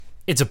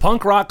It's a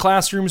Punk Rock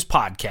Classrooms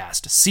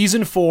podcast,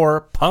 Season 4,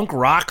 Punk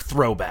Rock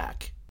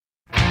Throwback.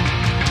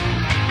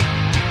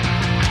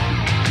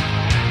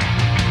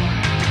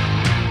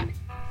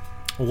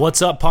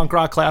 What's up, Punk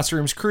Rock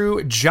Classrooms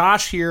crew?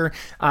 Josh here,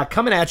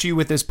 coming at you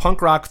with this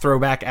Punk Rock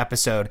Throwback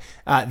episode.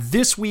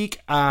 This week,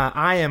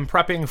 I am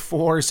prepping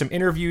for some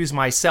interviews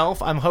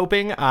myself. I'm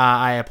hoping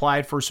I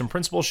applied for some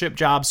principalship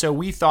jobs, so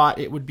we thought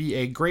it would be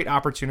a great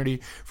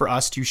opportunity for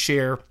us to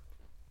share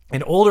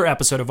an older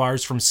episode of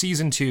ours from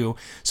Season 2.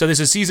 So this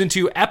is Season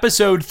 2,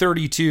 Episode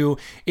 32.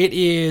 It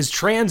is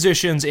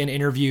Transitions in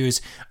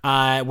Interviews,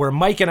 where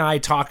Mike and I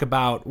talk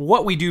about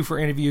what we do for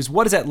interviews,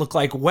 what does that look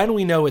like when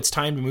we know it's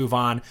time to move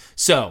on.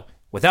 So,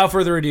 without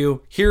further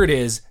ado, here it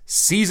is,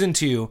 Season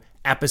 2,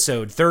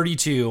 Episode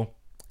 32,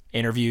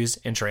 Interviews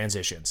and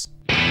Transitions.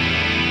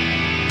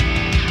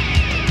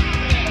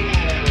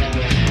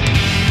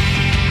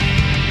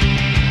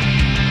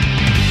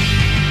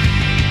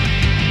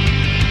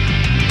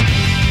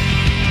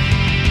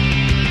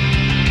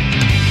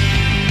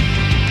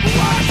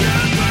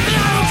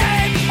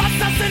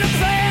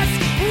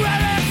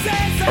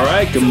 All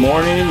right, good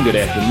morning, good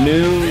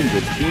afternoon,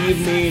 good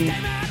evening.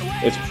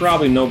 It's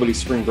probably nobody's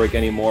spring break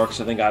anymore because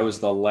I think I was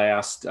the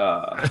last.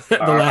 Our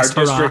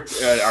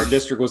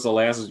district was the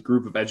last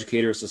group of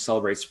educators to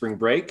celebrate spring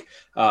break.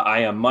 I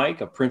am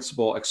Mike, a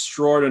principal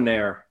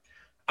extraordinaire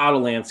out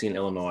of Lansing,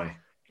 Illinois.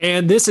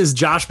 And this is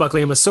Josh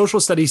Buckley. I'm a social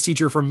studies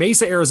teacher from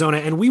Mesa, Arizona,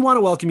 and we want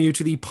to welcome you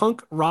to the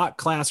Punk Rock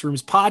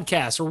Classrooms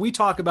podcast, where we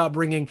talk about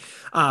bringing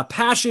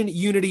passion,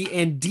 unity,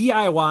 and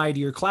DIY to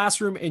your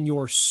classroom and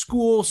your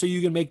school so you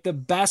can make the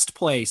best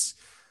place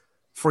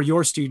for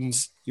your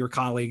students, your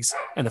colleagues,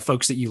 and the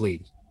folks that you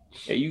lead.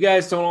 Yeah, you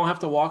guys don't all have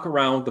to walk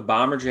around with the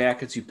bomber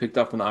jackets you picked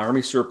up from the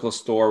Army surplus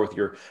store with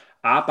your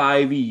Op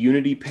Ivy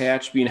Unity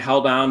patch being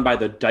held on by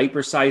the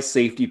diaper-sized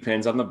safety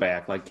pins on the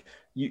back. Like,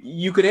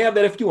 You could have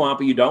that if you want,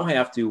 but you don't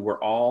have to.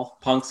 We're all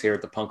punks here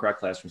at the Punk Rock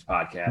Classrooms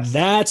podcast.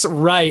 That's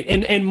right.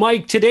 And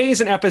Mike, today is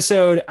an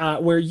episode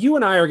where you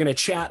and I are going to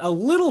chat a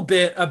little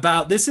bit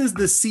about, this is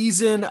the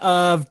season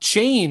of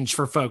change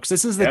for folks.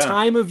 This is the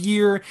time of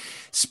year.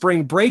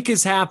 Spring break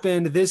has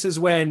happened. This is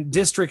when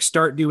districts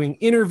start doing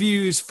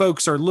interviews.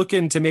 Folks are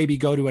looking to maybe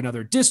go to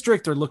another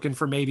district. They're looking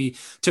for maybe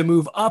to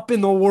move up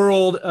in the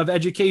world of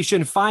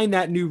education, find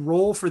that new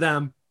role for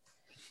them.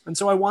 And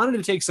so I wanted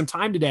to take some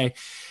time today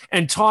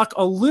and talk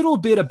a little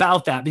bit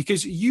about that,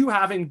 because you,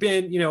 having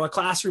been, a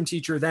classroom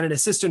teacher, then an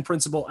assistant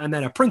principal, and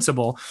then a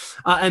principal,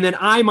 and then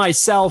I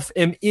myself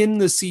am in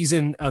the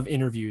season of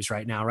interviews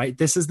right now, right?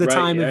 This is the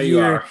time of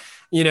year,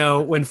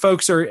 when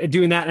folks are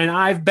doing that. And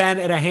I've been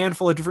at a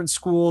handful of different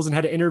schools and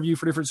had to interview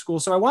for different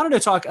schools. So I wanted to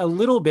talk a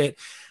little bit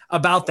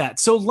about that.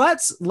 So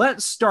let's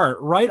start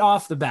right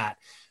off the bat.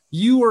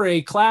 You were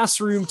a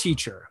classroom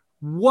teacher.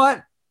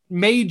 What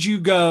made you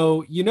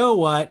go, you know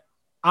what?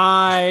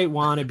 I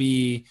want to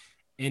be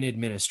an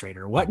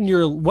administrator. What in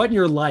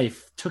your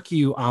life took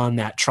you on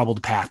that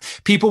troubled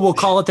path? People will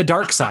call it the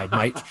dark side,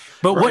 Mike.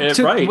 But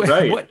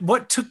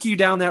what took you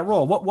down that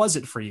role? What was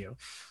it for you?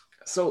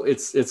 So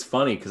it's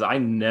funny because I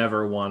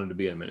never wanted to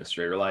be an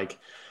administrator. Like,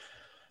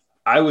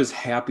 I was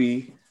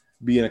happy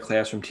being a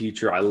classroom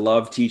teacher. I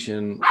love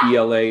teaching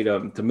ELA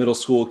to middle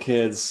school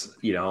kids,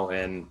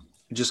 and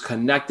just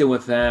connecting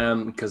with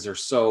them because they're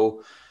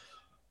so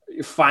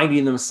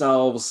finding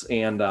themselves.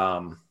 And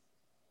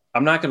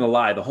I'm not going to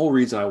lie. The whole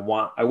reason I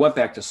went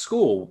back to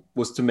school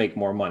was to make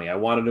more money. I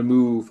wanted to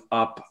move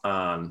up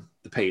on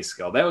the pay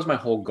scale. That was my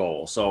whole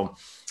goal. So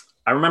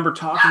I remember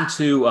talking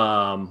to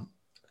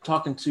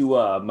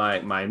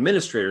my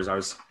administrators. I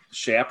was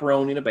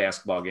chaperoning a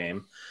basketball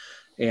game,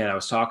 and I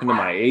was talking to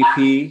my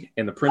AP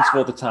and the principal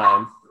at the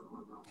time.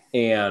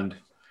 And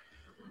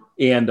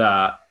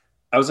I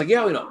was like,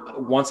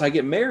 once I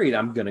get married,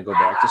 I'm going to go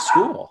back to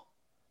school.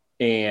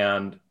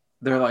 And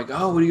they're like,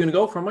 oh, what are you going to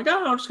go for? I'm like,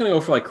 I'm just going to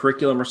go for like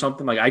curriculum or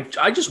something. Like,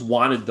 I just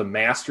wanted the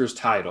master's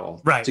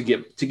title to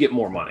get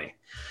more money.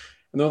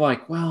 And they're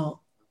like,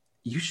 well,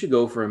 you should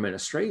go for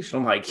administration.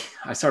 I'm like,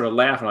 I started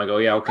laughing. I go,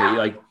 yeah, okay.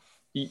 Like,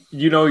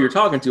 you're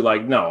talking to,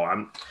 like, no,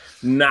 I'm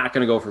not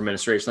going to go for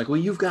administration. Like, well,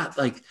 you've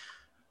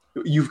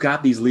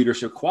got these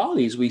leadership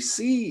qualities we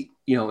see,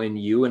 in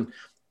you. And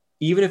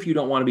even if you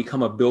don't want to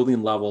become a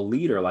building level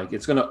leader, like,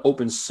 it's going to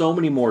open so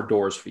many more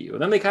doors for you.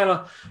 And then we kind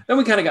of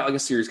got like a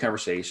serious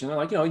conversation. And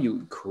like,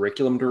 you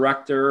curriculum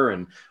director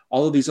and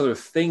all of these other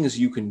things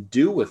you can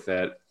do with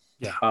it.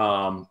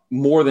 Yeah.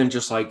 More than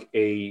just like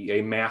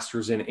a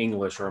master's in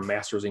English or a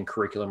master's in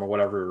curriculum or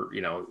whatever,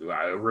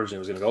 I originally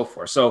was going to go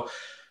for. So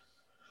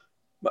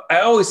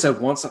I always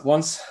said once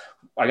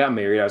I got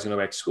married, I was going to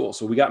go back to school.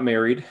 So we got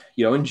married,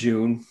 in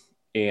June.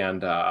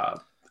 And I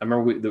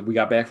remember we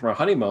got back from our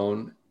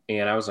honeymoon.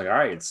 And I was like, all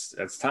right,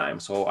 it's time.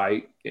 So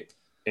I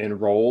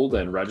enrolled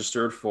and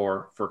registered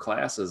for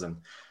classes. And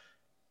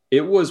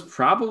it was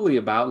probably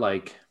my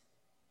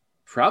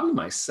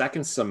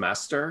second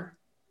semester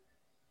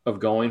of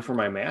going for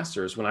my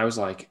master's when I was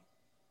like,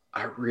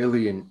 I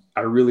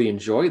really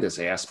enjoy this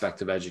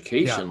aspect of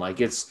education. Yeah. Like,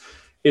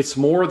 it's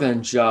more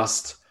than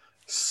just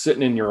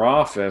sitting in your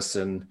office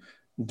and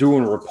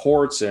doing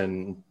reports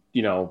and,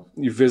 you're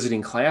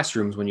visiting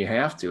classrooms when you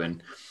have to.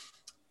 And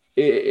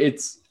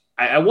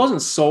I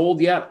wasn't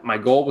sold yet. My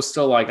goal was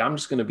still like, I'm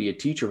just going to be a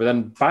teacher. But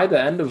then by the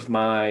end of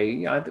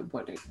I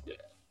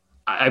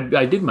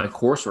did my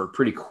coursework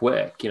pretty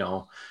quick,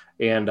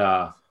 and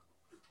I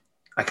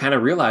kind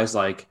of realized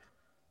like,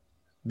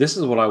 this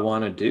is what I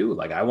want to do.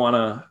 Like, I want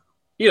to,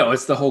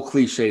 it's the whole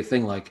cliche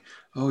thing, like,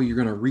 oh, you're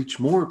going to reach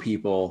more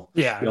people,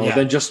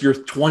 than just your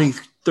 20,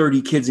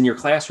 30 kids in your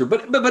classroom.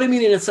 But I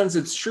mean, in a sense,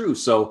 it's true.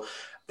 So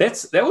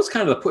that was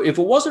kind of if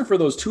it wasn't for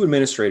those two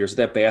administrators at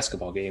that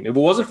basketball game, if it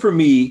wasn't for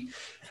me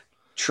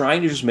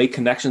trying to just make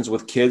connections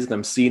with kids,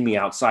 them seeing me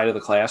outside of the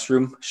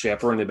classroom,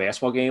 chaperoning the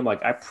basketball game,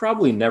 like I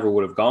probably never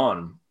would have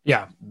gone,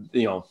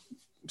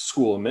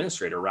 school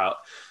administrator route.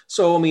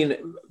 So, I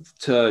mean,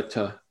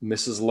 to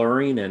Mrs.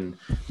 Luring and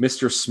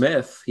Mr.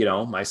 Smith,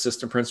 my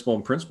assistant principal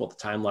and principal at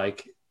the time,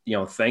 like,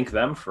 thank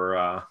them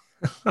for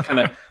kind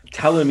of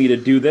telling me to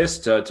do this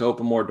to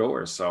open more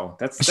doors. So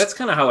that's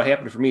kind of how it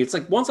happened for me. It's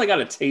like, once I got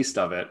a taste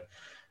of it,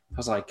 I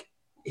was like,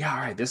 yeah,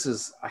 all right,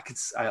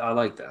 I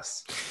like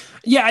this.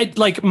 Yeah.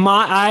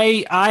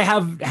 I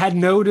have had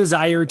no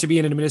desire to be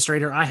an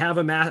administrator. I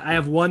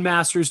have one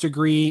master's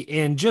degree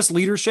in just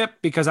leadership,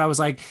 because I was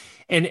like,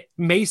 in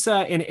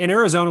Mesa in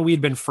Arizona, we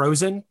had been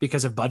frozen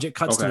because of budget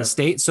cuts to the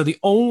state. So the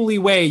only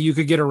way you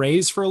could get a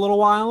raise for a little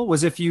while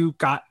was if you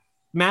got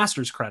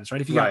master's credits, right?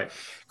 If you got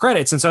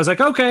credits. And so I was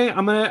like, okay,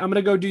 I'm going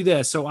to go do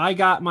this. So I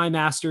got my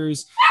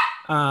master's,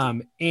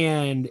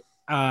 and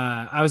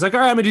I was like, all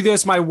right, I'm gonna do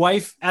this. My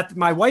wife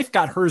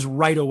got hers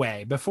right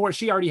away. Before,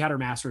 she already had her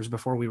master's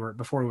before we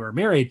were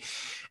married.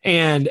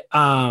 And,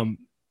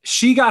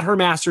 she got her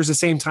master's the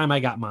same time I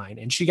got mine,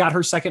 and she got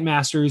her second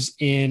master's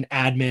in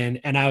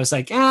admin. And I was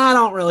like, I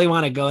don't really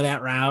want to go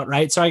that route.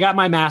 Right. So I got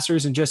my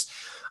master's in just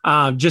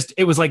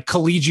it was like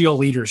collegial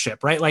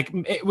leadership, right? Like,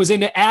 it was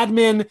into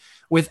admin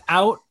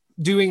without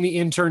doing the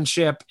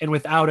internship and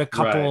without a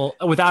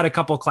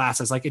couple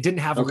classes. Like, it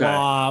didn't have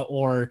law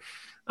or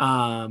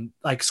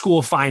like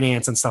school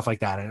finance and stuff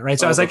like that in it, right?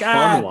 So I was like,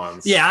 I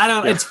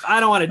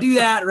don't want to do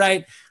that,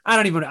 right?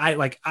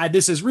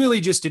 This is really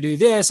just to do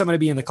this. I'm going to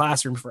be in the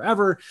classroom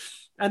forever.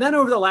 And then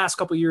over the last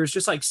couple of years,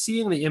 just like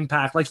seeing the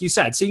impact, like you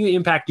said, seeing the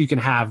impact you can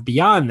have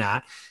beyond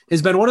that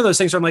has been one of those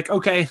things where I'm like,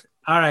 okay,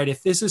 all right,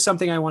 if this is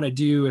something I want to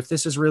do, if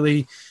this is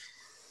really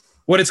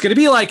what it's going to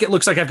be like, it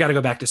looks like I've got to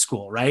go back to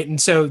school. Right.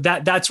 And so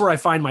that's where I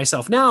find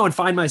myself now, and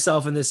find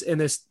myself in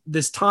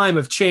this time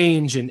of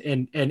change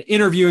and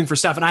interviewing for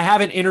stuff. And I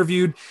haven't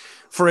interviewed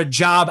for a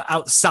job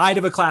outside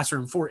of a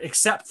classroom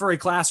except for a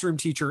classroom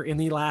teacher in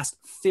the last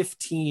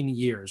 15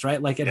 years,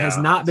 right? Like, it has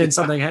not been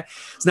something,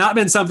 it's not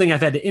been something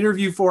I've had to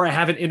interview for. I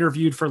haven't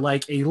interviewed for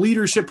like a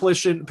leadership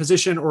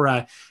position or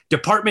a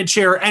department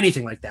chair or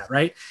anything like that.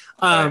 Right.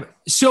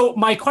 So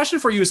my question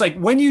for you is, like,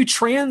 when you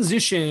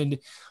transitioned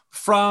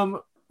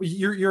from,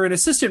 you're an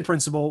assistant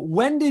principal,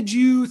 when did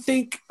you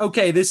think,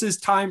 okay, this is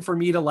time for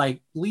me to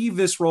like leave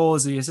this role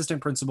as the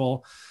assistant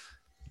principal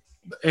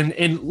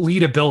and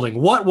lead a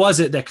building? What was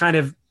it that kind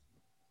of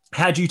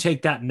had you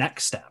take that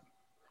next step?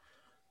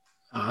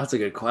 Oh, that's a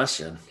good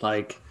question.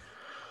 Like,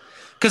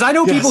 because I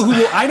know people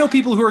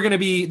who are going to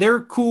be,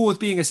 they're cool with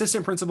being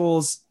assistant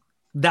principals.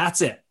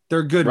 That's it.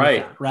 They're good with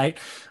that, right?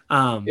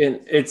 And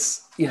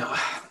it's,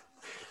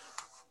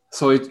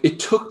 so it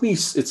took me,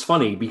 it's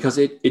funny because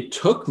it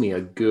took me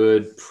a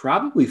good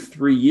probably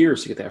 3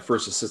 years to get that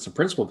first assistant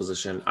principal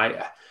position.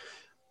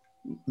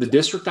 The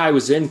district I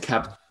was in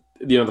kept,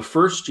 the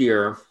first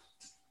year,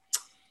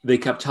 they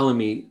kept telling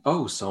me,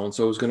 oh,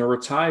 so-and-so is going to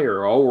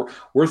retire. Oh,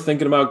 we're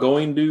thinking about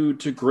going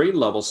to grade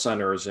level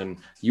centers, and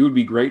you would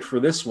be great for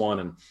this one.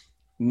 And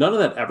none of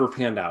that ever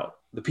panned out.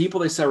 The people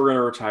they said were going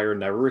to retire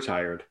never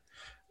retired.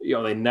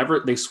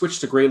 They switched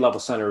to grade level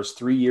centers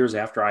 3 years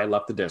after I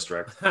left the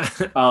district.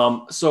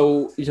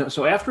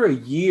 So after a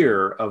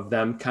year of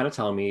them kind of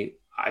telling me,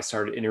 I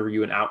started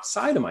interviewing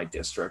outside of my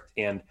district,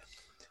 and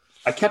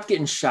I kept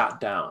getting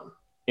shot down.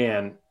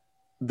 And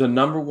the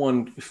number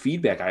one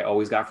feedback I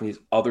always got from these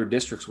other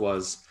districts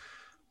was,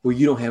 well,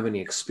 you don't have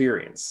any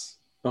experience.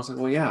 And I was like,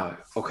 well, yeah,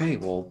 okay,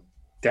 well,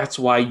 that's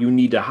why you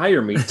need to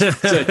hire me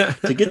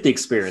to get the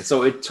experience.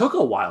 So it took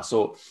a while.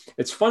 So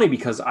it's funny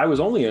because I was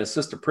only an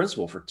assistant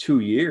principal for 2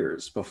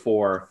 years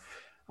before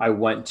I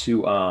went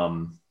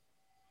to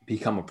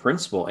become a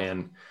principal.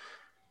 And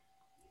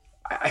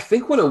I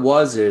think what it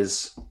was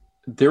is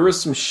there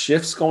was some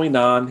shifts going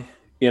on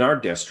in our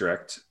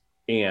district.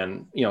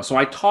 And, so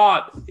I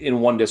taught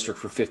in one district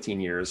for 15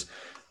 years.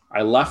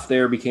 I left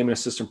there, became an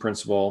assistant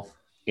principal,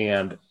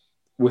 and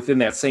within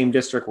that same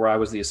district where I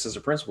was the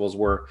assistant principals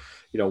were,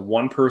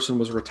 one person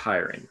was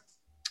retiring.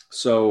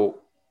 So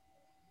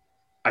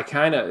I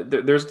kind of,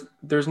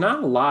 there's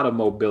not a lot of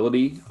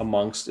mobility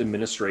amongst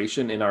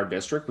administration in our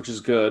district, which is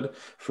good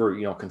for,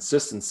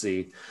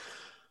 consistency.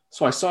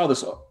 So I saw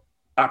this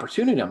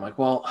opportunity. I'm like,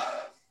 well,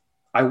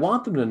 I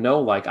want them to know,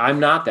 like, I'm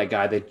not that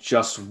guy that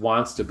just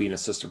wants to be an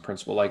assistant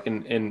principal. Like,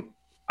 and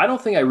I don't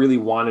think I really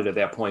wanted at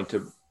that point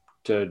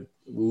to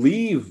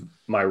leave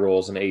my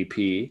roles in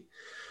AP,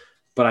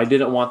 but I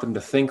didn't want them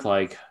to think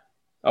like,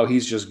 oh,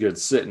 he's just good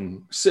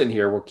sitting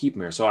here. We'll keep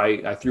him here. So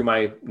I threw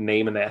my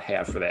name in that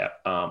hat for that.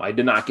 I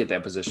did not get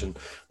that position.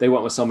 They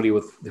went with somebody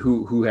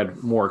who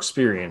had more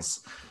experience.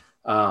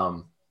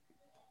 But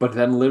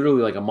then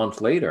literally like a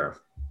month later,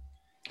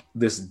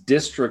 this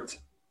district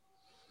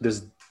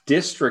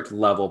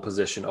level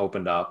position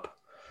opened up,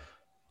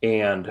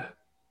 and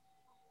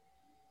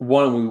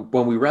when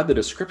we read the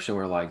description,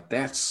 we're like,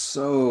 that's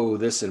so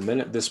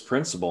this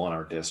principal in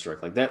our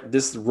district, like that,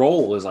 this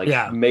role is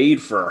like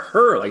made for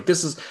her. Like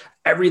this is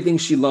everything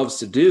she loves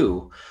to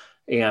do.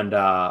 And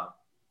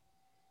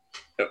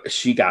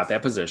she got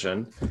that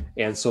position.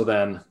 And so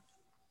then,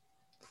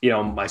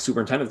 my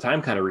superintendent at the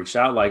time kind of reached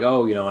out like,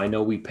 oh, I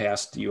know we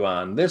passed you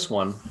on this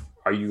one.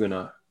 Are you going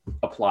to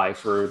apply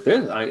for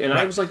this?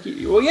 I was like,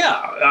 well, yeah,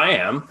 I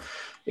am.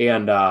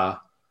 And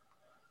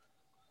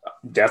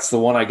that's the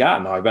one I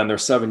got. Now I've been there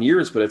 7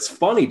 years, but it's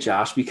funny,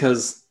 Josh,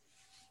 because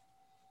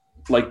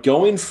like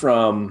going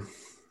from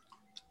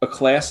a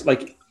class,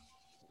 like,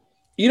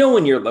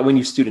 when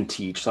you student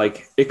teach,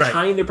 like it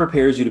kind of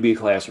prepares you to be a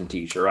classroom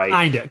teacher, right?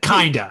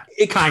 Kind of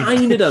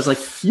does. Like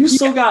you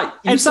still got,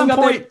 at some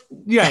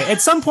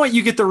point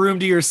you get the room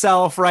to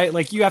yourself, right?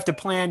 Like you have to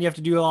plan, you have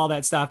to do all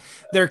that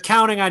stuff. They're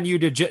counting on you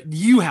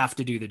you have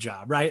to do the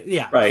job, right?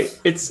 Yeah. Right.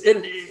 It's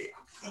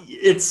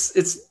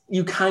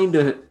you kind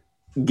of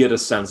get a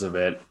sense of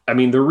it. I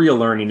mean, the real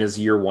learning is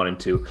year 1 and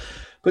 2,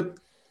 but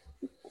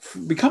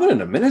becoming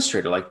an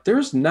administrator, like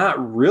there's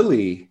not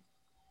really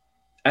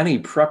any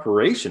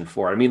preparation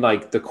for it. I mean,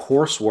 like the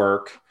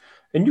coursework,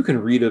 and you can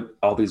read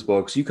all these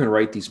books, you can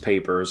write these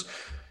papers,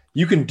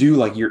 you can do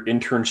like your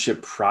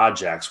internship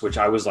projects, which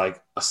I was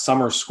like a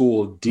summer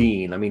school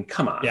dean. I mean,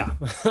 come on. Yeah.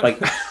 Like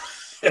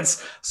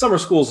summer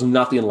school is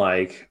nothing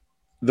like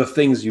the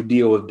things you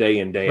deal with day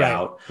in, day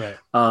out. Right.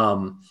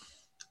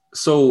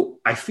 So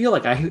I feel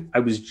like I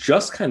was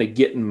just kind of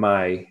getting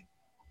my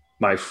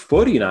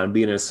footing on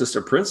being an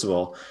assistant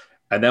principal.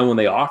 And then when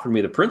they offered me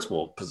the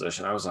principal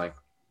position, I was like,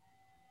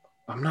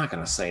 I'm not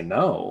going to say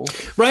no.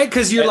 Right.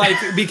 Because you're like,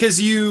 because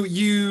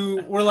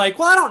you were like,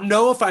 well, I don't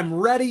know if I'm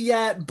ready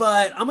yet,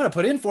 but I'm going to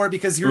put in for it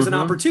because here's an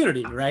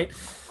opportunity. Right.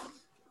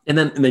 And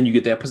then you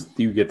get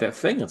that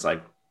thing. It's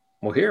like,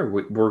 well, here,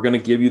 we're going to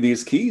give you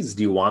these keys.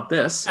 Do you want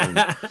this? And,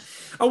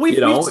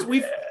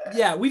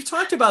 we've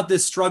talked about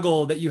this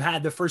struggle that you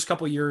had the first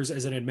couple of years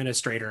as an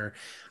administrator,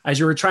 as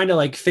you were trying to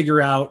like figure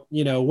out,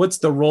 what's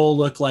the role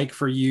look like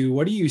for you?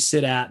 What do you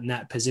sit at in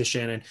that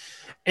position?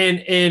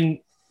 And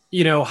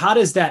how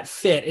does that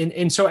fit?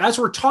 And so as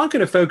we're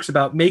talking to folks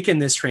about making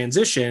this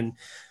transition,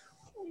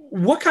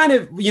 what kind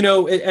of,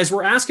 as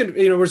we're asking,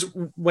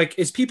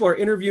 as people are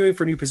interviewing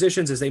for new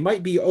positions, as they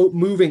might be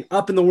moving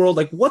up in the world,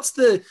 like what's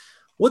the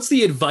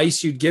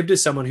advice you'd give to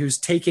someone who's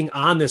taking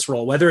on this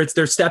role, whether it's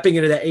they're stepping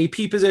into the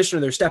AP position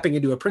or they're stepping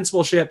into a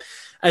principalship,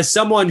 as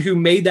someone who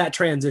made that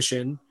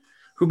transition,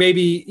 who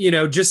maybe,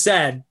 just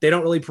said they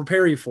don't really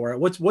prepare you for it.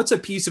 What's a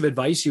piece of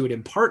advice you would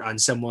impart on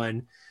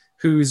someone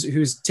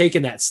who's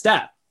taken that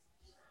step?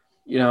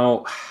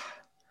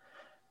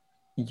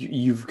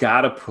 You've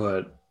got to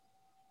put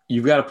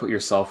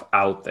yourself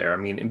out there. I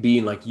mean, and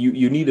being like,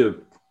 your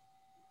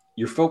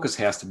focus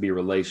has to be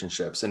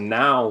relationships. And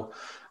now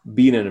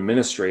being an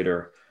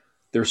administrator,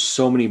 there's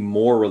so many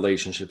more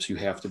relationships you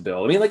have to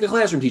build. I mean, like a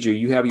classroom teacher,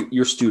 you have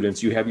your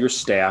students, you have your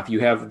staff, you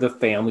have the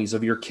families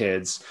of your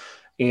kids,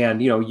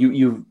 and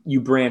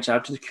you branch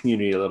out to the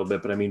community a little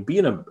bit. But I mean,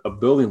 being a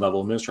building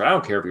level administrator, I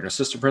don't care if you're an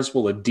assistant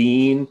principal, a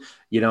dean,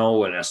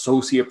 an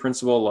associate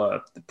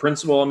principal, the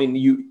principal. I mean,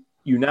 you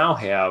now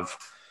have,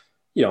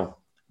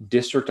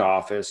 district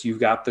office, you've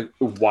got the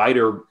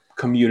wider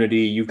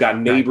community, you've got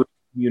neighbor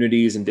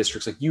communities and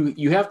districts. Like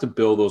you have to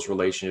build those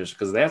relationships,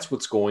 because that's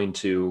what's going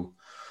to,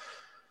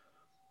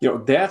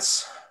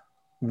 that's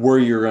where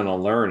you're going to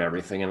learn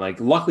everything. And like,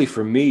 luckily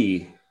for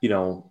me,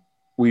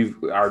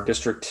 our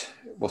district,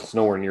 well, it's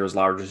nowhere near as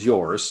large as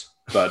yours,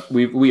 but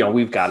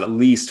we've got at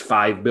least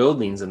 5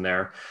 buildings in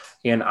there.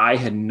 And I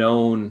had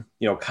known,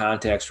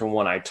 contacts from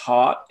when I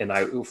taught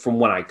and from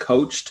when I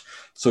coached.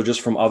 So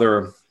just from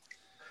other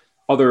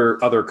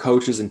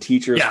coaches and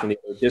teachers from the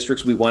other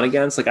districts we went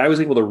against, like I was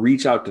able to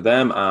reach out to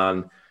them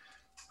on,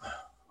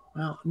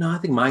 well, no, I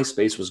think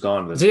MySpace was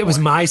gone. It was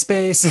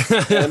MySpace.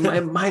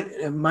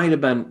 it might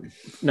have been,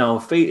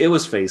 no, it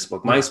was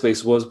Facebook.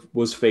 MySpace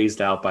was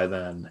phased out by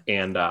then.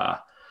 And,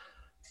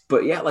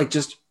 but yeah, like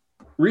just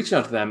reaching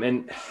out to them.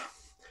 And,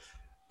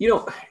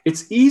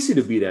 it's easy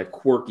to be that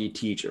quirky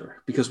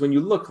teacher, because when you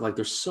look, like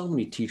there's so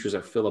many teachers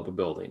that fill up a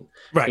building,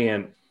 right?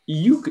 And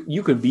you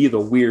could be the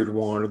weird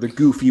one or the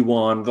goofy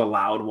one, the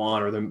loud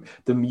one, or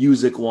the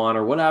music one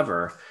or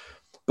whatever.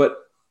 But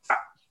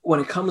when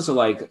it comes to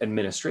like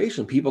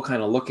administration, people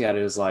kind of look at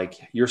it as like,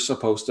 you're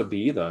supposed to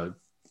be the,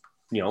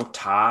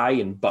 tie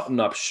and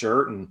button up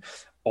shirt and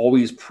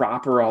always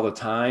proper all the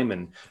time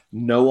and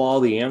know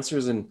all the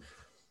answers. And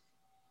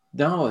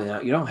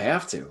no, you don't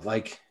have to.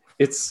 Like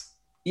it's,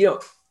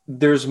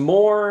 there's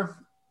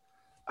more,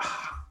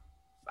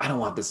 I don't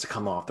want this to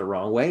come off the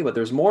wrong way, but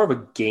there's more of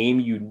a game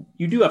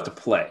you do have to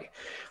play.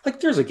 Like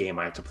there's a game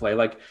I have to play.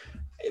 Like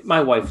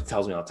my wife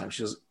tells me all the time,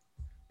 she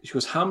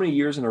goes, how many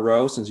years in a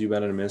row since you've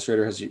been an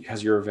administrator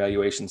has your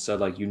evaluation said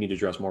like you need to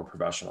dress more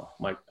professional?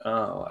 I'm like,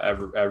 oh,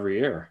 every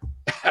year,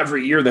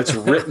 every year that's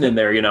written in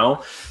there,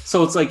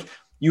 So it's like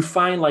you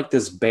find like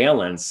this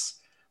balance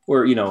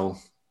where,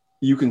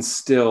 you can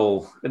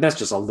still, and that's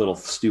just a little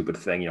stupid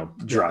thing,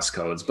 dress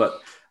codes,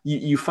 but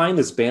you find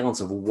this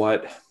balance of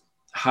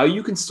how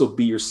you can still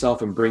be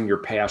yourself and bring your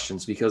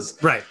passions, because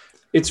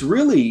it's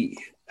really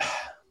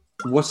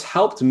what's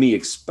helped me,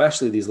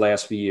 especially these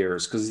last few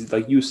years, because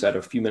like you said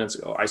a few minutes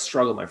ago, I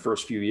struggled my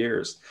first few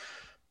years.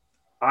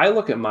 I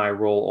look at my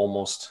role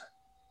almost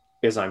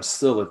as I'm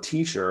still a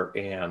teacher,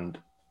 and,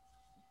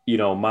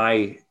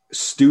 my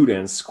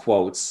students,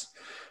 quotes,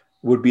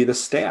 would be the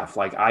staff.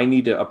 Like I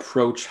need to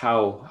approach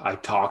how I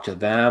talk to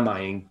them.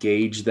 I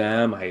engage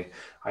them. I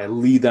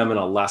lead them in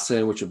a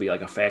lesson, which would be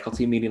like a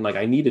faculty meeting. Like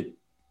I need to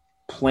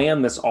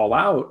plan this all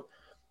out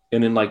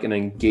and in like an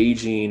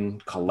engaging,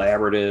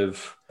 collaborative,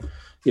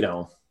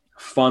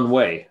 fun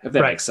way, if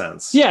that makes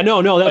sense. Yeah,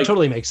 no, that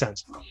totally makes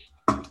sense.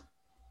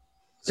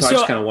 So I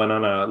just kind of went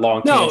on a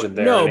long tangent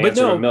there and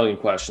answered a million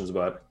questions,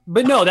 but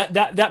no,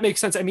 that makes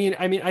sense. I mean,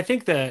 I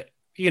think that,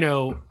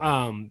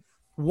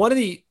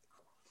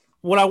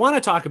 what I want to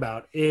talk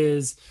about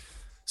is,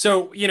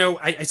 so,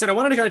 I said I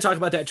wanted to kind of talk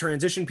about that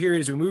transition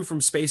period as we move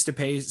from space to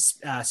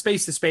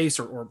space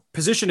or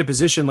position to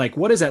position. Like,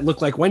 what does that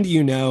look like? When do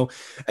you know?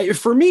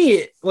 For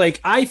me,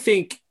 like, I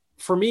think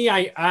for me,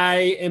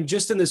 I am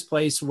just in this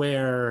place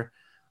where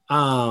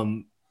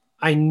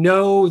I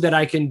know that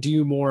I can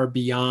do more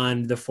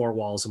beyond the four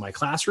walls of my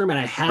classroom. And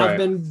I have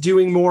been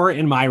doing more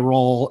in my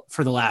role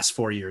for the last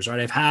 4 years, right?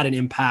 I've had an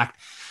impact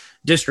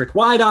district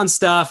wide on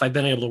stuff. I've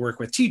been able to work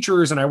with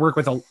teachers, and I work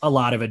with a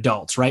lot of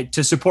adults, right,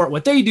 to support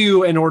what they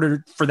do in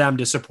order for them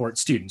to support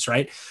students,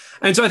 right?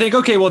 And so I think,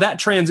 okay, well, that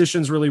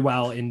transitions really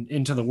well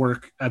into the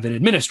work of an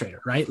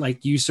administrator, right?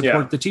 Like you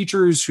support the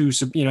teachers who,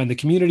 in the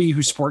community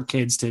who support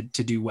kids to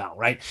do well,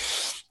 right?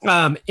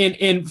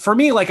 And for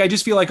me, like, I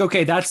just feel like,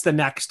 okay, that's the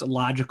next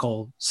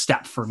logical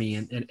step for me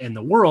in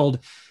the world.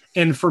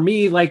 And for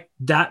me, like,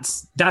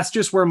 that's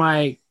just where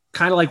my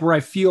kind of like where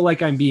I feel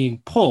like I'm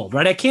being pulled,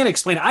 right? I can't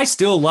explain it. I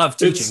still love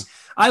teaching.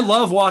 I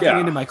love walking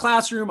into my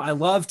classroom. I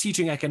love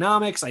teaching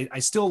economics. I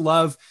still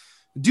love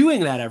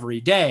doing that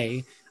every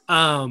day.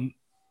 And,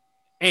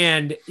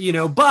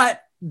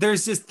 but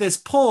there's just this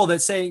pull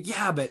that's saying,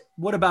 yeah, but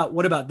what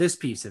about this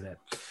piece of it?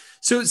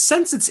 So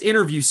since it's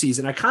interview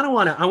season, I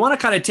want to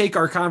kind of take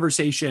our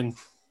conversation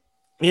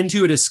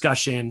into a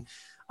discussion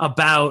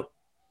about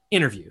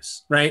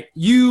interviews, right?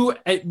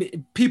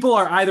 People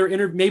are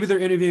either maybe they're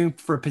interviewing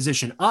for a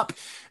position up,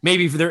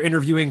 maybe they're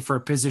interviewing for a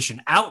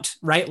position out,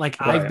 right? Like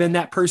I've been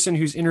that person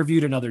who's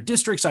interviewed in other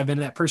districts. I've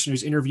been that person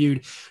who's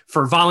interviewed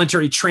for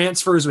voluntary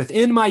transfers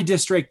within my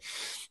district.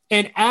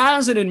 And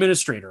as an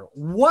administrator,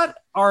 what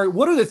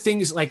are the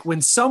things, like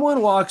when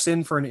someone walks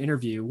in for an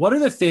interview, what are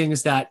the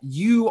things that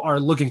you are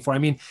looking for? I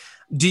mean,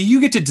 do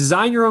you get to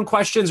design your own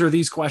questions, or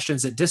these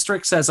questions that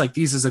district says, like,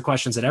 these are the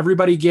questions that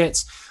everybody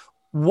gets?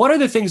 What are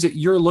the things that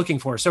you're looking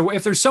for? So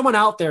if there's someone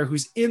out there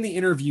who's in the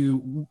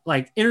interview,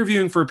 like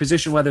interviewing for a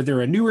position, whether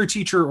they're a newer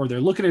teacher or they're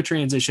looking to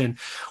transition,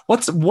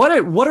 what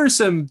are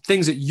some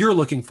things that you're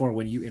looking for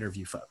when you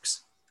interview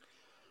folks?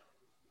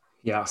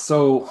 Yeah.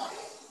 So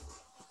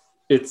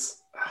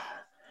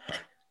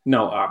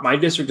my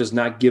district does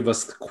not give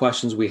us the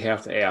questions we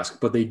have to ask,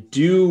 but they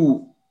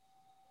do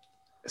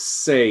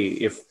say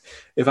if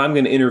I'm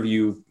going to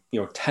interview,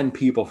 10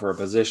 people for a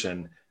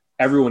position,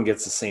 everyone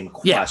gets the same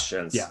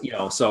questions,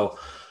 So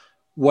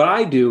what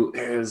I do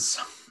is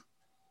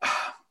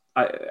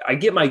I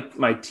get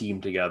my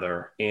team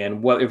together,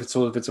 and if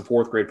it's a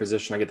fourth grade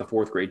position, I get the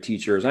fourth grade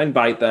teachers. I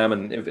invite them,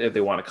 and if they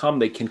want to come,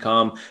 they can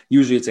come.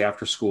 Usually it's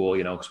after school,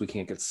 because we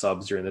can't get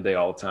subs during the day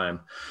all the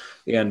time.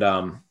 And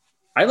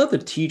I let the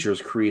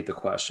teachers create the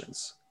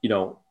questions.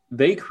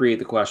 They create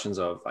the questions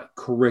of like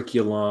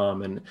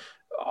curriculum and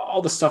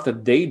all the stuff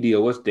that they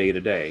deal with day to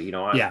day.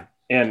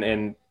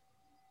 And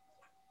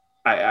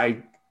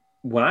I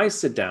when I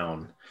sit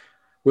down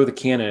with a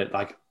candidate,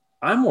 like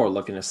I'm more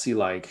looking to see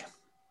like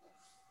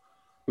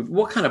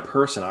what kind of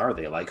person are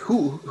they? Like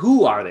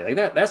who are they?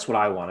 Like that's what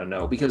I want to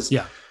know, because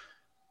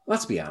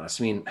let's be honest.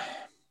 I mean,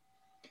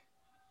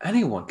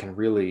 anyone can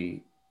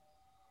really.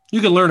 You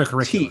can learn a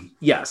curriculum.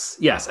 Yes.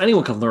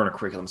 Anyone can learn a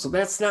curriculum. So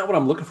that's not what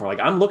I'm looking for. Like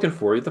I'm looking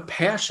for the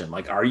passion.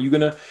 Like, are you going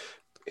to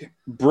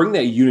bring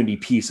that unity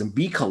piece and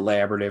be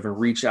collaborative and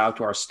reach out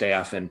to our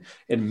staff and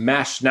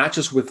mesh, not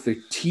just with the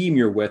team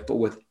you're with, but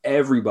with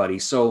everybody.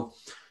 So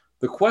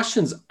the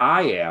questions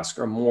I ask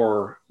are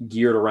more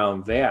geared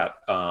around that,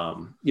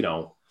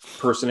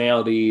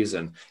 personalities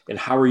and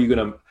how are you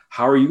going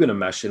to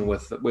mesh in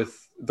with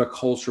the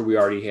culture we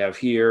already have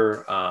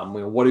here?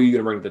 What are you going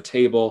to bring to the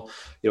table?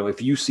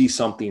 If you see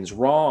something's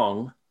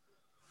wrong,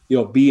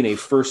 being a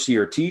first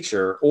year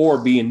teacher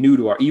or being new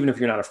to even if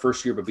you're not a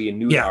first year, but being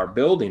new to our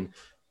building,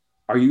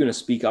 are you going to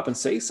speak up and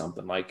say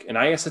something? Like, and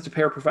I ask that to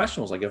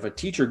paraprofessionals, like if a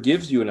teacher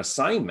gives you an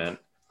assignment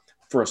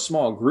for a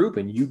small group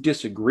and you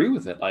disagree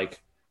with it,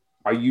 like,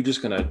 are you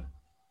just going to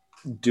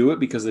do it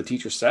because the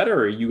teacher said it,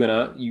 or are you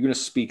gonna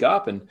speak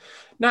up and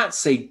not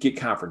say get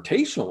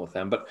confrontational with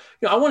them, but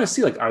I want to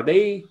see, like, are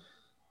they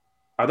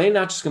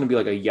not just going to be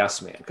like a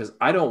yes man? Because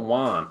I don't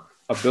want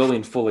a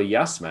building full of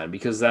yes men,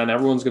 because then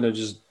everyone's going to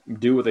just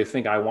do what they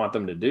think I want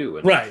them to do.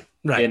 And, right.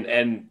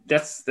 And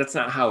that's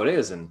not how it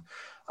is. And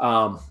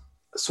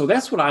so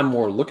that's what I'm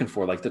more looking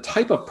for, like the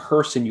type of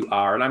person you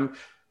are. And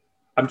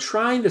I'm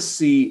trying to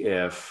see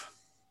if,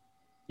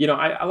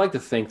 I like to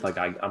think like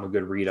I'm a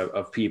good read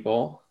of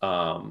people.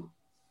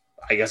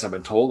 I guess I've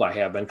been told I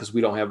have been, because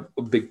we don't have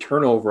a big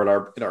turnover at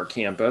our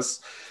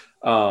campus.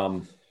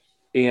 And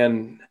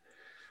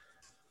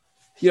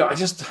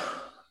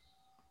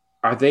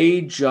are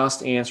they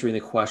just answering the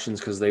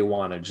questions because they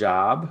want a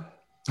job,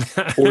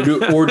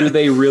 or do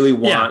they really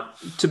want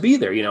to be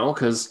there?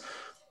 Because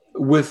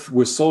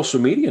with social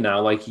media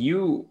now, like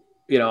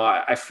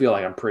I feel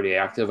like I'm pretty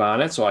active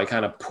on it. So I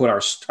kind of put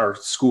our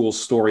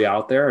school's story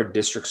out there, our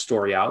district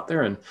story out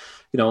there. And,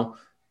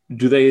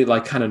 do they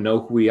like kind of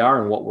know who we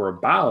are and what we're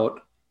about,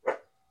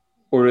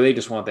 or do they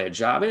just want that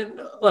job?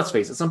 And let's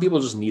face it, some people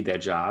just need that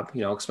job,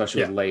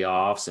 especially with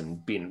layoffs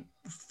and being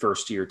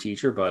first year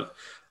teacher. But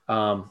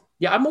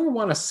I more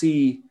want to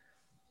see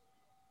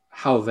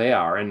how they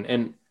are.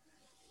 And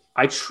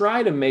I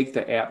try to make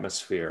the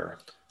atmosphere,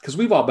 because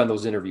we've all been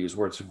those interviews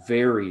where it's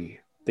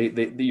very,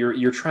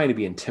 you're trying to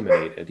be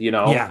intimidated,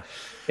 Yeah.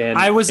 And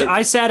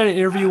I sat in an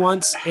interview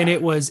once, and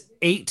it was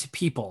 8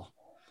 people.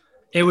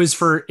 It was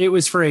for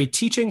a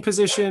teaching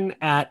position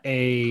at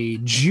a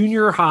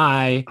junior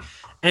high.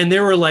 And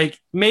there were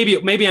like,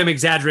 maybe I'm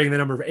exaggerating the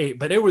number of 8,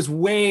 but it was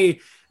way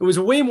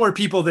more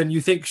people than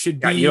you think should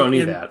be. You don't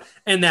need that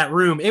in that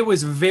room. It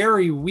was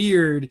very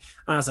weird. And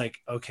I was like,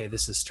 okay,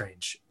 this is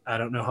strange. I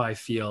don't know how I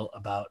feel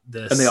about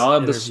this. And they all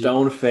have the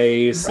stone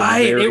face.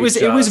 Right. It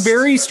was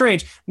very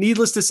strange.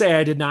 Needless to say,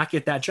 I did not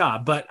get that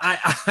job, but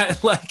I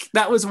like,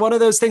 that was one of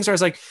those things where I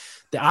was like,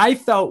 I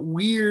felt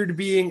weird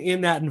being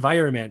in that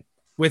environment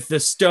with the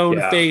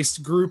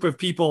stone-faced group of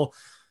people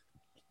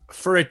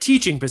for a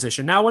teaching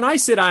position. Now, when I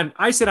sit on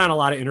a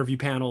lot of interview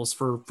panels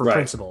for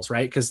principals,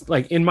 right? Because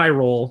like in my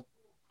role,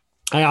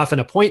 I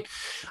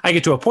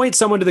get to appoint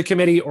someone to the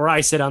committee, or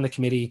I sit on the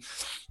committee,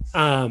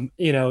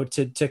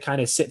 to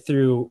kind of sit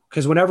through,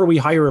 because whenever we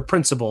hire a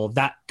principal,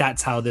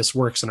 that's how this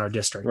works in our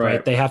district,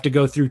 right? They have to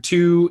go through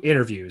 2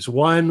 interviews,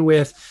 one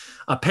with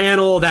a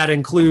panel that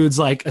includes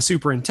like a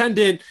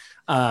superintendent,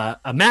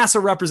 a MASA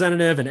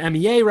representative, an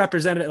MEA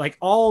representative, like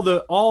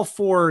all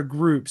 4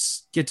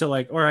 groups get to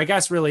like, or I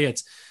guess really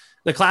it's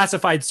the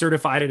classified,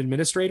 certified, and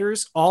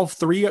administrators. All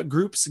 3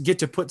 groups get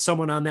to put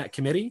someone on that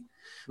committee,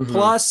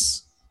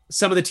 plus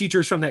some of the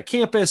teachers from that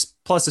campus,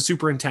 plus a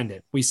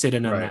superintendent. We sit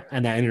in on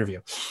that interview.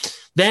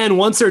 Then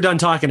once they're done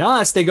talking to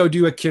us, they go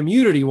do a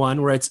community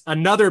one where it's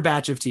another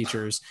batch of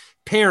teachers,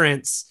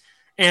 parents,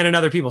 and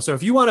another people. So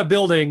if you want a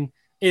building,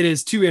 it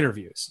is 2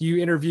 interviews. You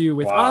interview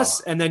with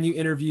us, and then you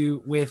interview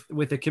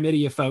with a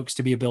committee of folks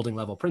to be a building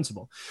level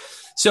principal.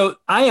 So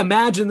I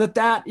imagine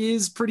that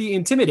is pretty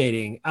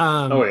intimidating.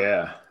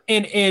 But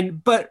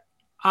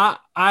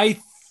I,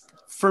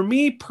 for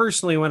me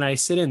personally, when I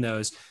sit in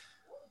those,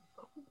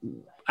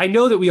 I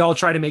know that we all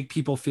try to make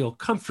people feel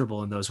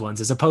comfortable in those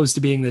ones, as opposed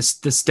to being the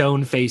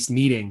stone-faced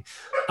meeting.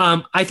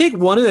 I think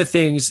one of the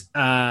things,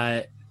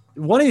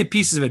 one of the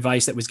pieces of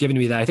advice that was given to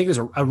me that I think is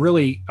a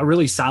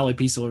really solid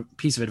piece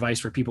of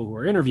advice for people who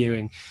are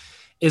interviewing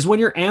is, when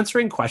you're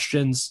answering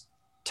questions,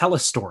 tell a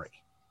story.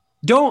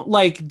 Don't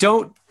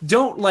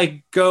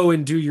go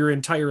and do your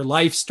entire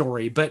life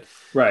story, but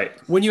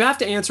when you have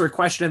to answer a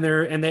question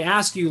there and they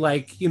ask you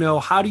like,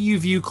 how do you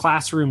view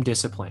classroom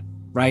discipline?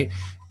 Right.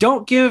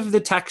 Don't give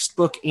the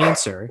textbook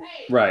answer.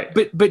 Right.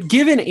 But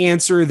give an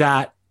answer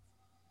that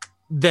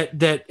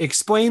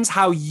explains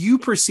how you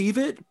perceive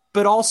it,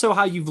 but also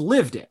how you've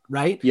lived it,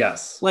 right?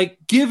 Yes.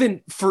 Like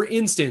given, for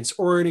instance,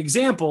 or an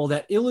example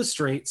that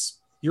illustrates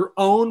your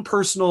own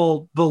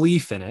personal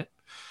belief in it,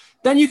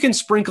 then you can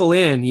sprinkle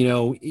in,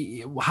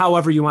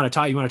 however you want to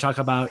talk. You want to talk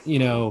about, if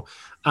you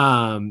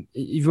want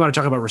to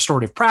talk about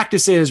restorative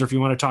practices, or if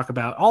you want to talk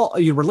about all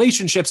your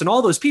relationships and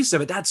all those pieces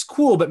of it, that's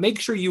cool. But make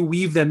sure you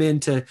weave them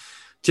into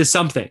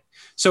something.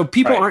 So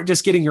people aren't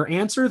just getting your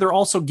answer. They're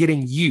also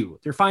getting you.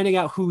 They're finding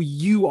out who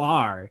you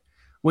are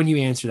when you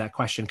answer that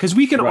question. Because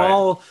we can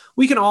all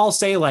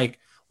say like,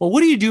 well, what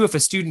do you do if a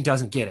student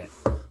doesn't get it?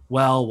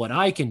 Well, what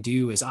I can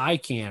do is I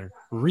can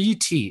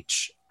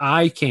reteach.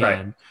 I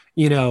can,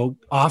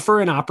 offer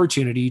an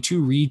opportunity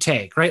to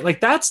retake, right? Like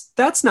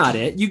that's not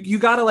it. You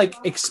got to like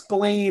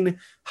explain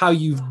how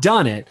you've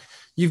done it.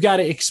 You've got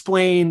to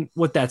explain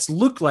what that's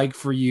looked like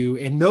for you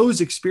in those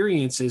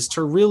experiences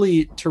to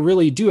really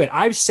do it.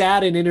 I've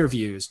sat in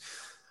interviews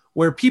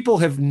where people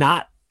have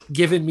not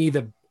given me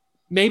like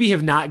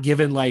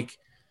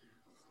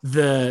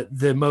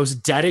the most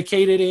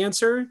dedicated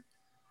answer,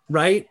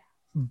 right?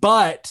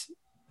 But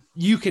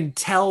you can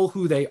tell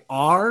who they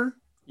are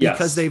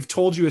because they've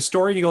told you a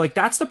story, and you go like,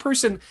 that's the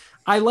person.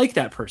 I like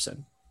that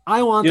person.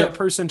 I want that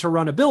person to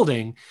run a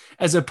building,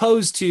 as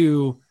opposed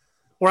to,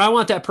 or I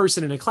want that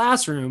person in a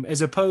classroom,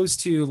 as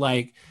opposed to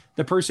like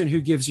the person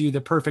who gives you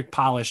the perfect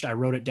polished, I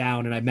wrote it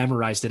down and I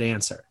memorized it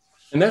answer.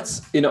 And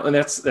that's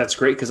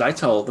great, because I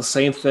tell the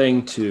same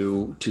thing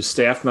to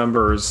staff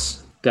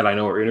members that I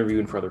know are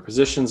interviewing for other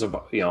positions of,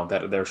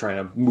 that they're trying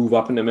to move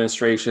up in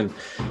administration,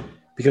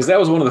 because that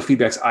was one of the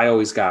feedbacks I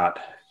always got.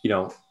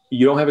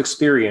 You don't have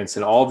experience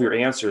and all of your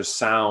answers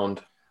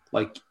sound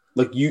like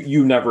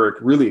you never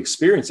really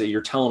experienced it.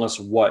 You're telling us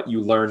what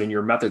you learned in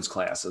your methods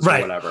classes or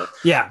whatever.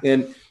 Yeah.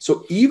 And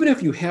so even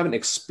if you haven't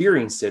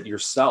experienced it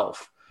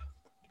yourself,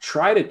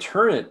 try to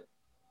turn it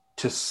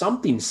to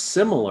something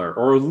similar,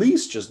 or at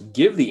least just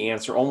give the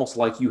answer almost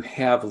like you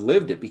have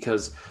lived it,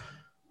 because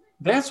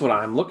that's what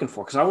I'm looking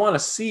for. Because I want to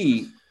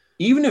see,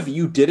 even if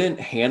you didn't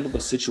handle the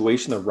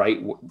situation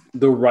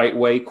the right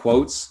way,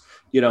 quotes,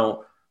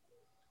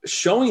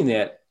 showing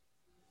that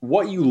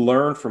what you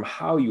learned from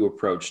how you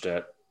approached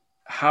it,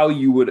 how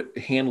you would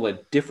handle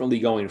it differently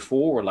going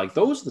forward. Like,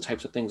 those are the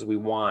types of things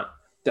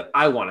that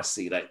I want to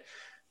see, that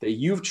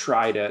you've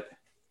tried it.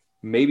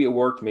 Maybe it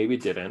worked, maybe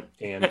it didn't.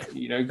 And,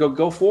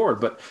 go forward.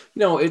 But,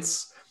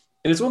 it's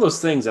one of those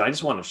things that I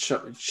just want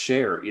to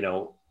share,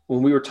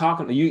 when we were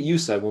talking, you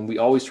said, when we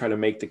always try to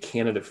make the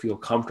candidate feel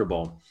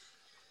comfortable,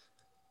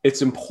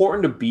 it's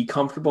important to be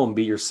comfortable and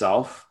be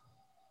yourself,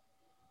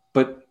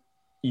 but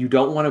you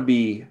don't want to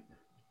be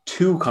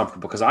too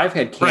comfortable. Because I've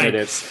had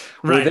candidates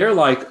where they're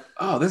like,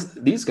 oh,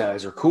 these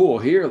guys are cool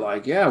here.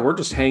 Like, yeah, we're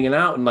just hanging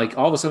out. And like,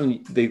 all of a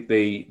sudden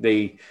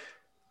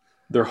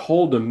their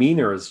whole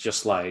demeanor is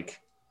just like,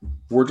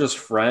 we're just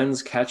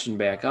friends catching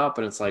back up.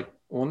 And it's like,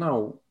 well,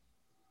 no,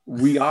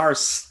 we are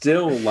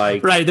still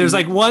like, right. There's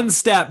like one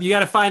step. You got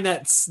to find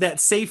that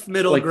safe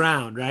middle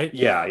ground, right?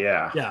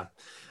 Yeah.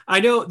 I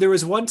know there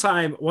was one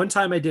time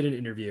I did an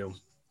interview,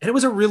 and it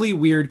was a really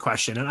weird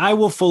question. And I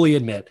will fully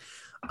admit,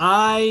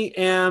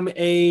 I'm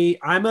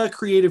a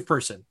creative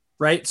person,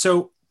 right?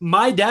 So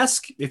my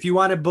desk, if you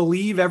want to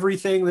believe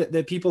everything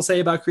that people say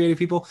about creative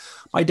people,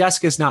 my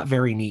desk is not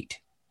very neat,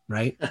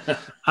 right?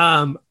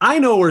 I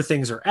know where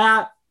things are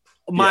at.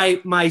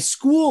 My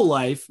school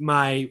life,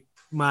 my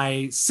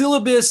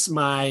syllabus,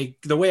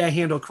 the way I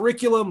handle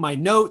curriculum, my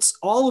notes,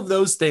 all of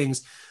those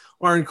things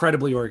are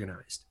incredibly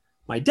organized.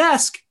 My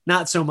desk,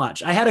 not so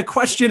much. I had a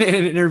question in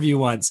an interview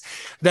once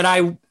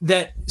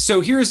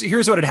so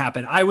here's what had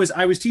happened. I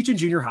was teaching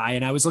junior high,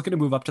 and I was looking to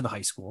move up to the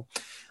high school.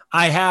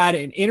 I had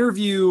an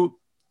interview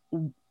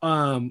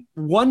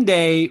one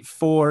day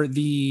for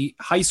the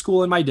high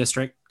school in my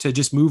district to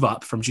just move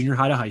up from junior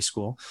high to high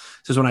school.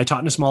 This is when I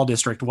taught in a small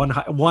district,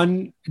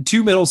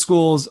 two middle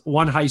schools,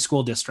 one high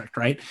school district.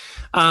 Right.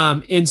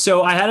 And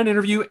so I had an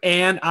interview,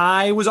 and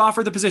I was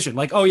offered the position,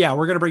 like, oh yeah,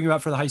 we're going to bring you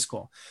up for the high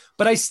school.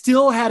 But I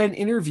still had an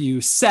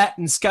interview set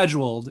and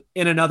scheduled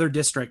in another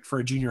district for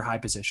a junior high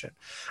position.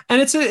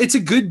 And it's a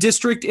good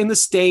district in the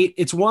state.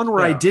 It's one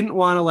where I didn't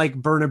want to like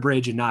burn a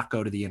bridge and not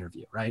go to the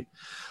interview. Right.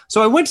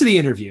 So I went to the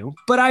interview,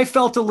 but I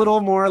felt a little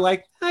more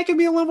like I can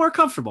be a little more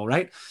comfortable,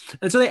 right?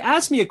 And so they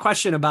asked me a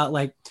question about,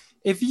 like,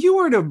 if you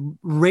were to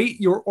rate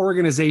your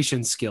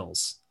organization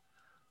skills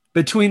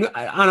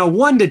on a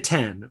 1 to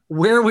 10,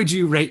 where would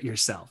you rate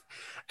yourself?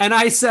 And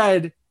I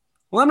said,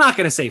 well, I'm not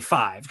going to say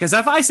 5, because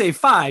if I say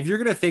 5, you're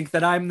going to think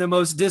that I'm the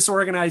most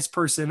disorganized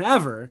person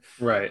ever.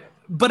 Right.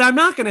 But I'm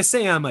not going to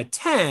say I'm a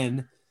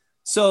 10.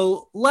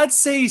 So let's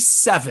say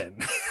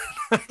 7.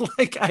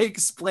 Like, I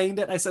explained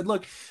it. I said,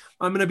 look,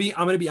 I'm going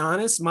to be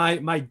honest.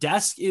 My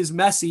desk is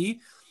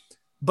messy,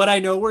 but I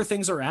know where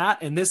things are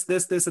at, and this,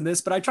 and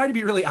this, but I try to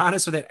be really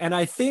honest with it. And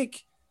I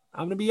think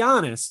I'm going to be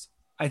honest.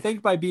 I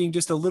think by being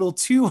just a little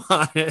too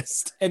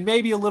honest and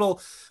maybe a little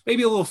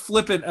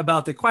flippant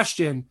about the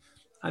question,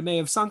 I may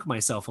have sunk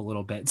myself a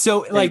little bit.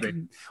 So like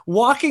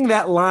walking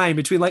that line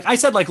between, like I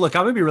said, like, look,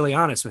 I'm going to be really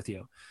honest with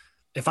you.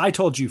 If I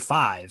told you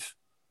 5,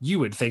 you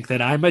would think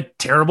that I'm a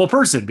terrible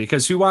person,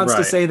 because who wants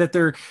to say that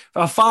they're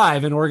a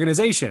 5 in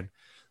organization?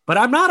 But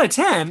I'm not a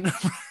 10.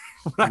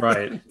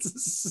 Right.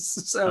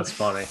 So that's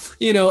funny.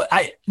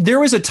 There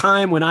was a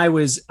time when I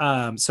was,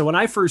 so when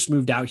I first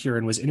moved out here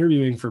and was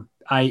interviewing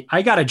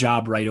I got a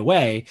job right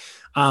away.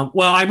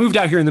 I moved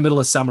out here in the middle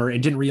of summer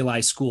and didn't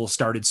realize school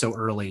started so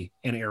early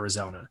in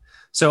Arizona.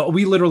 So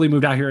we literally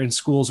moved out here and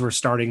schools were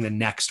starting the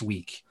next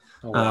week.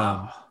 Oh,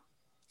 wow.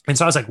 And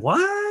so I was like,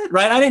 what?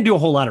 Right. I didn't do a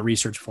whole lot of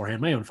research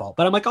beforehand, my own fault,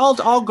 but I'm like,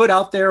 I'll go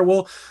out there.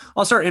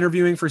 I'll start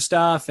interviewing for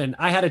stuff. And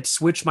I had to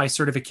switch my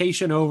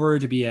certification over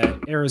to be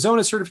an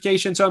Arizona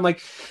certification. So I'm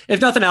like,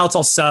 if nothing else,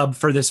 I'll sub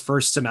for this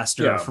first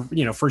semester,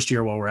 first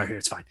year while we're out here.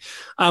 It's fine.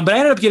 But I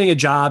ended up getting a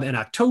job in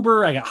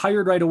October. I got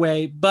hired right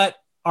away, but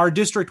our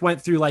district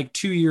went through like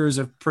 2 years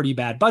of pretty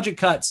bad budget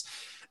cuts.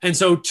 And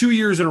so 2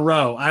 years in a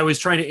row, I was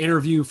trying to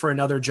interview for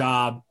another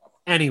job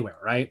anywhere.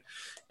 Right.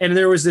 And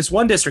there was this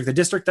one district, the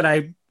district that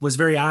I was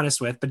very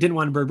honest with, but didn't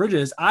want to burn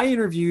bridges. I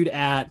interviewed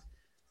at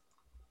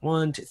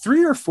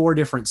 3 or 4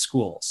 different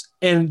schools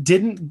and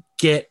didn't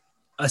get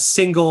a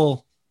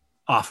single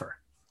offer.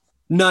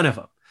 None of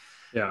them.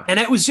 Yeah. And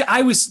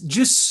I was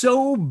just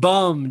so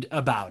bummed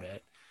about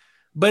it.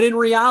 But in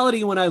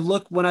reality, when I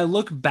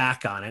look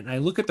back on it and I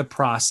look at the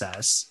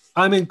process,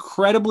 I'm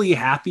incredibly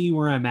happy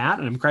where I'm at,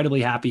 and I'm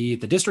incredibly happy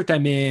at the district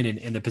I'm in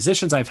and the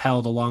positions I've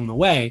held along the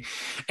way.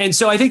 And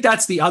so I think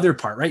that's the other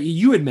part, right?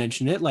 You had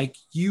mentioned it, like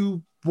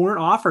you weren't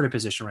offered a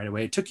position right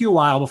away. It took you a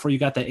while before you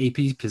got the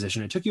AP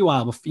position. It took you a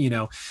while before, you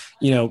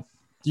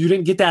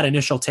didn't get that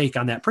initial take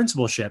on that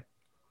principalship.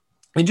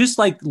 And just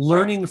like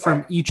learning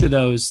from each of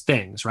those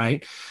things,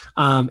 right?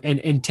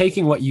 And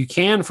taking what you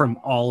can from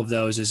all of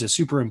those is a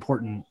super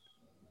important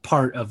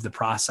part of the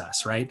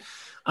process, right?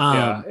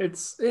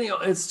 It's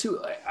too.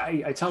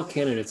 I tell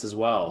candidates as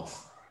well.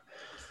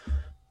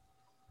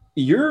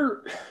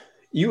 You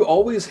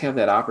always have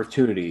that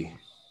opportunity.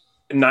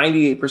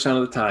 98%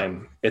 of the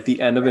time, at the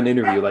end of an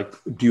interview, like,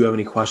 do you have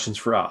any questions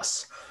for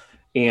us?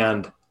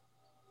 And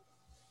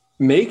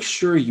make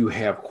sure you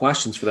have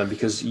questions for them,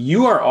 because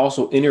you are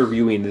also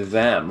interviewing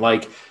them.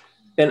 Like,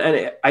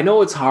 and I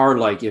know it's hard,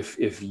 like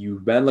if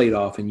you've been laid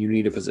off and you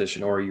need a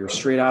position, or you're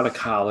straight out of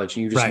college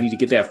and you just need to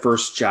get that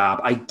first job.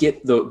 I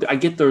get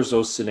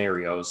those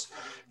scenarios,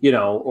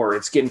 or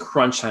it's getting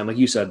crunch time. Like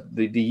you said,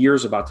 the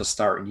year's about to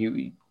start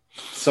and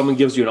someone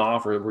gives you an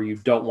offer where you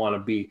don't want to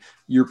be,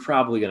 you're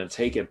probably going to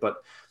take it. But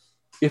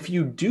if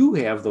you do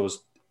have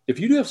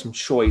some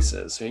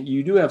choices and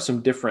you do have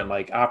some different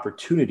like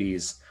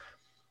opportunities,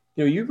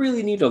 you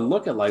really need to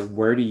look at like,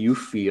 where do you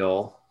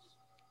feel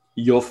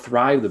you'll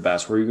thrive the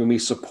best? Where you're going to be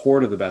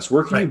supportive the best?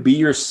 Where can you be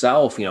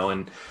yourself?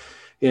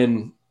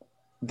 And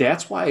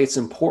that's why it's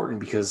important,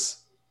 because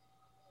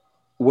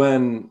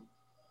when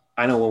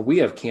we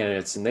have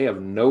candidates and they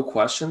have no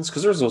questions,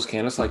 because there's those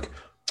candidates like,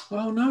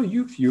 oh no,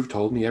 you've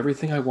told me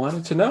everything I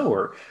wanted to know.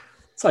 Or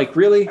it's like,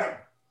 really?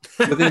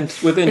 Within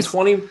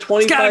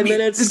 25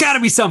 minutes, there's got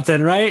to be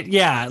something, right?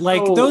 Yeah,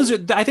 like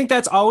I think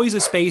that's always a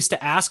space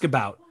to ask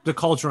about the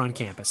culture on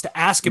campus, to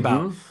ask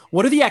about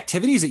what are the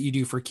activities that you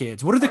do for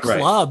kids, what are the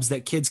clubs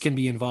that kids can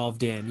be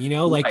involved in,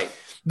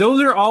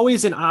 those are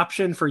always an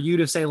option for you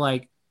to say,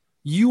 like,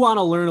 you want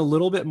to learn a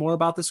little bit more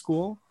about the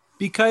school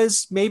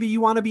because maybe you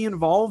want to be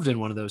involved in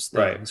one of those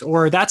things,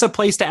 or that's a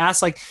place to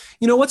ask, like,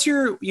 what's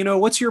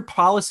your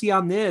policy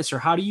on this, or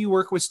how do you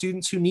work with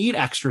students who need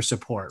extra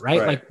support,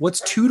 right? Like,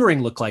 what's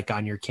tutoring look like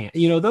on your camp?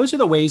 Those are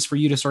the ways for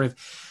you to sort of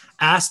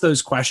ask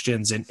those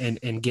questions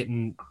and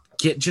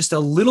get just a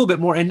little bit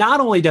more. And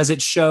not only does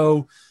it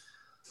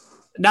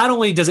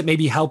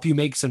maybe help you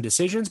make some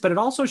decisions, but it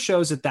also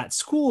shows that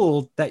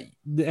school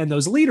and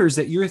those leaders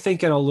that you're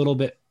thinking a little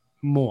bit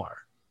more,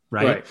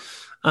 right?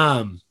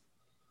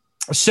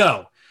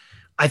 So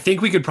I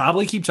think we could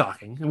probably keep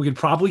talking and we could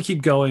probably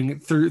keep going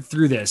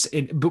through this.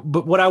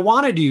 But what I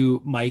want to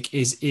do, Mike,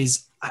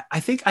 is I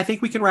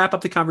think we can wrap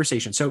up the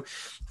conversation. So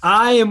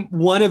I am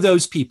one of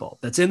those people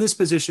that's in this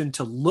position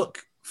to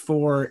look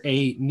for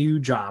a new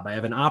job. I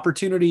have an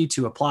opportunity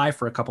to apply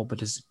for a couple of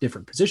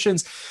different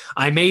positions.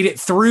 I made it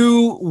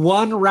through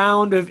one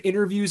round of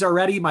interviews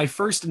already. My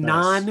first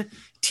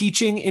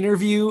non-teaching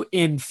interview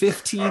in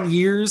 15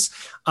 years.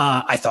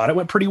 I thought it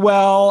went pretty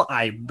well.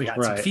 I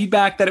got some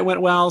feedback that it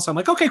went well. So I'm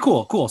like, okay,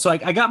 cool. So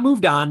I got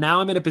moved on.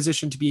 Now I'm in a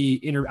position to be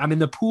I'm in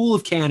the pool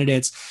of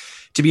candidates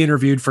to be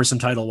interviewed for some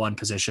Title I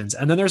positions.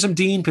 And then there's some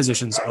dean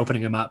positions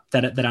opening them up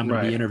that I'm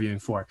going to be interviewing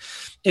for.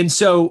 And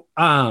so,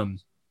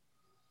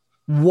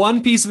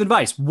 one piece of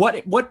advice,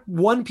 what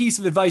one piece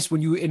of advice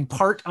when you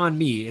impart on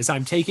me as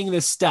I'm taking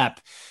this step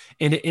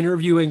into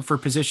interviewing for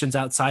positions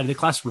outside of the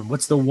classroom,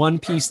 what's the one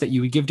piece that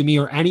you would give to me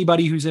or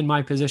anybody who's in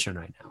my position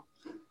right now?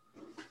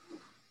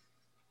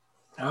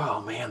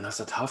 Oh man, that's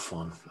a tough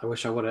one. I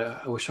wish I would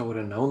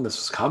have known this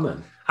was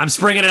coming. I'm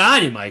springing it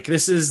on you, Mike.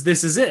 This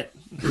is it.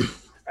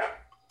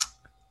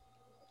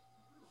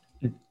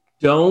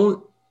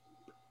 Don't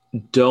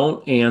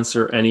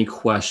answer any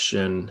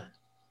question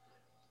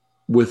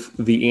with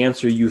the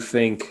answer you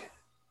think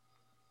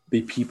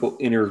the people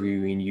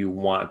interviewing you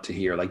want to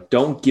hear. Like,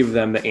 don't give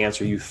them the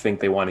answer you think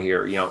they want to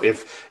hear.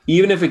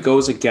 Even if it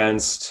goes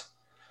against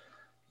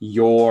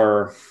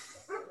your,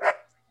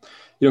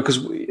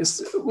 because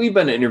we've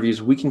been in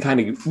interviews, we can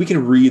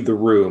read the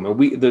room,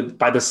 and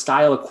by the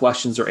style of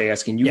questions they're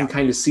asking, you can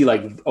kind of see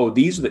like, oh,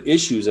 these are the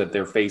issues that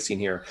they're facing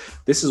here.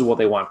 This is what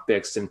they want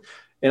fixed. And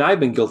I've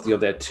been guilty of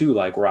that too,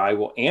 like where I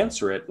will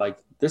answer it like,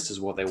 this is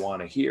what they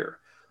want to hear.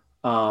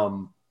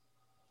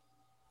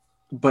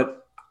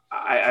 But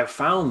I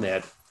found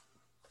that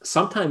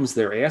sometimes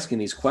they're asking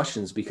these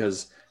questions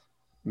because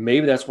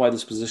maybe that's why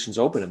this position's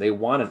open and they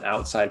want an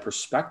outside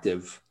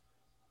perspective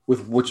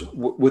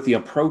with the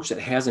approach that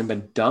hasn't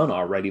been done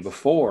already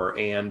before.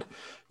 And,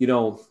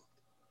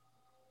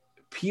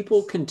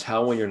 people can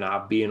tell when you're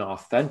not being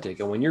authentic,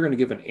 and when you're going to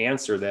give an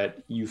answer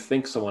that you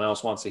think someone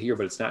else wants to hear,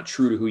 but it's not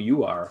true to who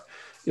you are,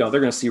 they're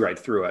going to see right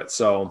through it.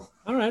 So,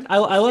 all right. I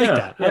like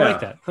that. I like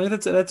that. I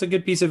think that's a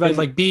good piece of advice.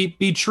 Like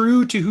be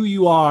true to who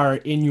you are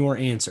in your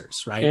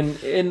answers. Right.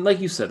 And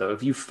like you said, though,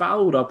 if you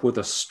followed up with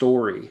a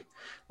story,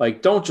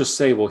 like, don't just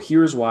say, well,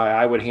 here's why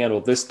I would handle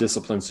this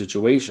discipline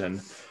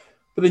situation,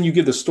 but then you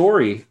give the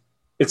story,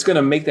 it's going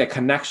to make that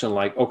connection.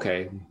 Like,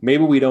 okay,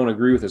 maybe we don't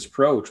agree with this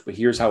approach, but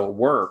here's how it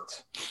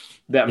worked.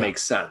 That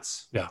makes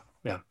sense. Yeah.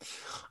 Yeah.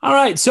 All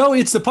right. So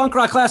it's the Punk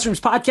Rock Classrooms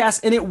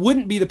podcast, and it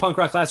wouldn't be the Punk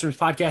Rock Classrooms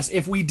podcast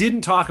if we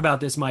didn't talk about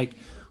this, Mike.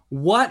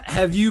 What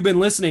have you been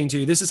listening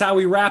to? This is how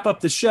we wrap up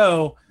the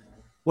show.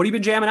 What have you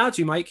been jamming out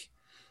to, Mike?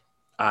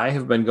 I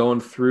have been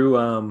going through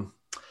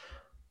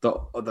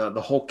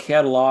the whole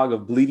catalog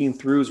of Bleeding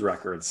Through's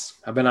records.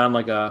 I've been on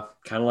like a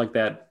kind of like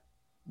that.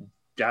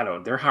 I don't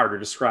know, they're hard to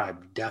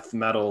describe, death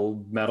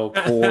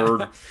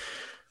metalcore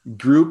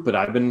group, but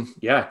I've been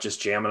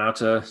just jamming out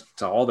to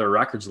all their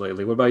records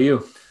lately. What about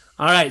you?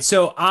 All right.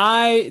 So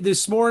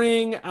this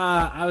morning,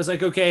 I was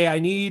like, okay, I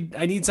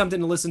need something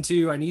to listen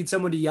to. I need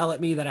someone to yell at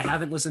me that I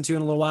haven't listened to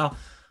in a little while.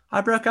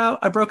 I broke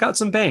out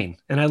some Bane,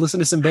 and I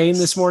listened to some Bane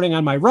this morning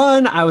on my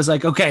run. I was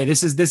like, okay,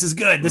 this is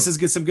good. This is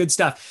good. Some good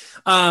stuff.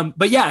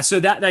 But yeah,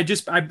 so that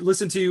I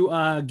listened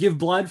to Give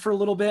Blood for a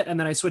little bit, and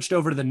then I switched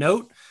over to The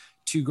Note,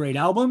 2 great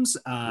albums.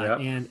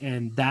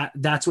 And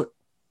that's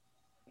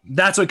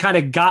what kind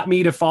of got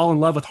me to fall in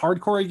love with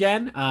hardcore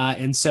again.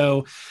 And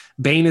so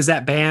Bane is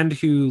that band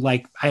who,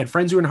 like, I had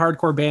friends who were in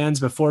hardcore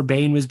bands before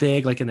Bane was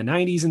big, like in the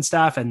 90s and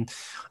stuff.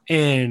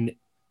 And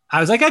I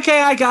was like, okay,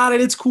 I got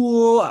it. It's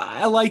cool.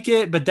 I like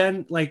it. But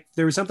then, like,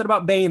 there was something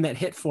about Bane that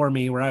hit for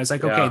me where I was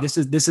like, okay, this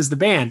is the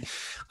band.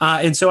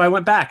 And so I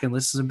went back and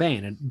listened to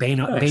Bane, and Bane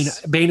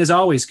is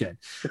always good.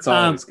 It's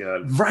always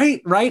good.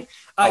 Right.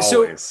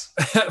 So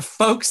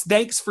folks,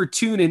 thanks for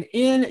tuning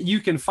in. You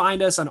can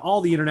find us on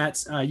all the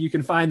internets. You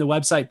can find the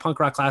website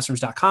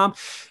punkrockclassrooms.com,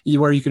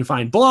 where you can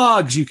find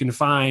blogs. You can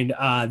find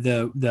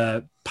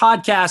the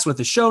podcast with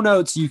the show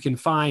notes. You can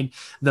find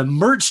the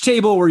merch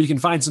table where you can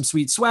find some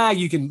sweet swag.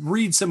 You can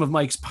read some of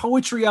Mike's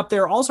poetry up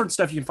there, all sorts of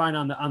stuff you can find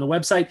on the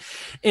website.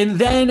 And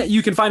then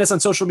you can find us on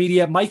social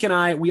media. Mike and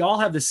I, we all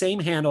have the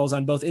same handles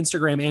on both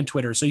Instagram and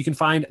Twitter. So you can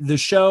find the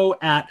show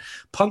at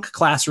Punk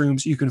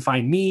Classrooms. You can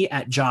find me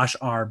at Josh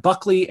R.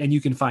 Buckley, and you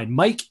can find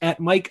Mike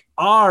at Mike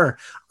R.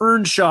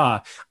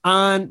 Earnshaw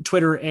on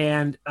Twitter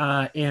and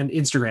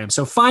Instagram.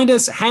 So find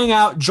us, hang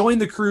out, join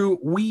the crew.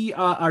 We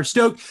are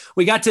stoked.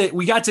 We got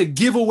to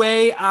give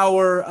away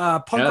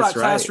our Punk Rock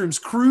Classrooms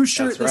crew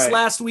shirt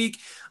last week.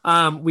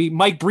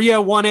 Mike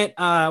Bria won it.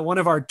 One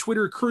of our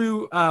Twitter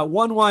crew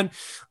won one.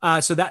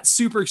 So that's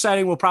super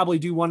exciting. We'll probably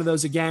do one of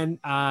those again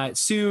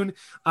soon.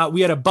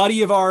 We had a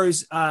buddy of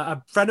ours,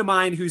 a friend of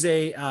mine who's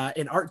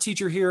an art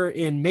teacher here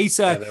in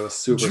Mesa, that was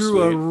super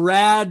drew sweet. A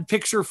rad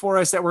picture for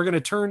us that we're going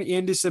to turn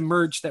into some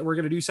merch that we're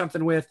going to do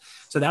something with.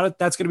 So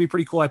that's going to be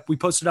pretty cool. We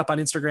posted up on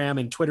Instagram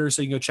and Twitter,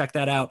 so you can go check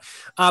that out.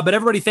 But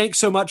everybody, thanks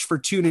so much for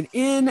tuning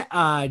in.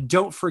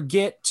 Don't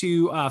forget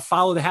to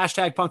follow the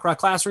hashtag Punk Rock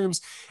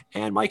Classrooms,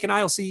 and Mike and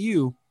I will see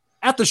you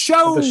at the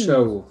show.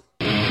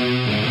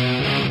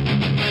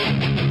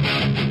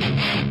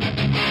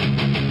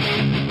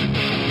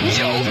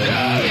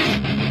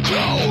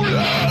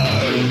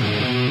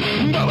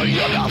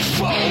 You're not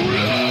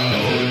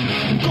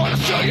falling. Gonna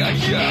say it,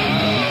 you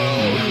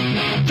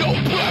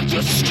don't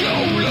practice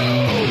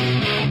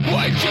schooling.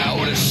 Wake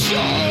out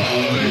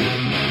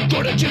inside.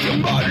 Gonna give you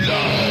my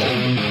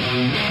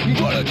love.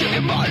 Gonna give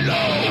you my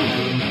love.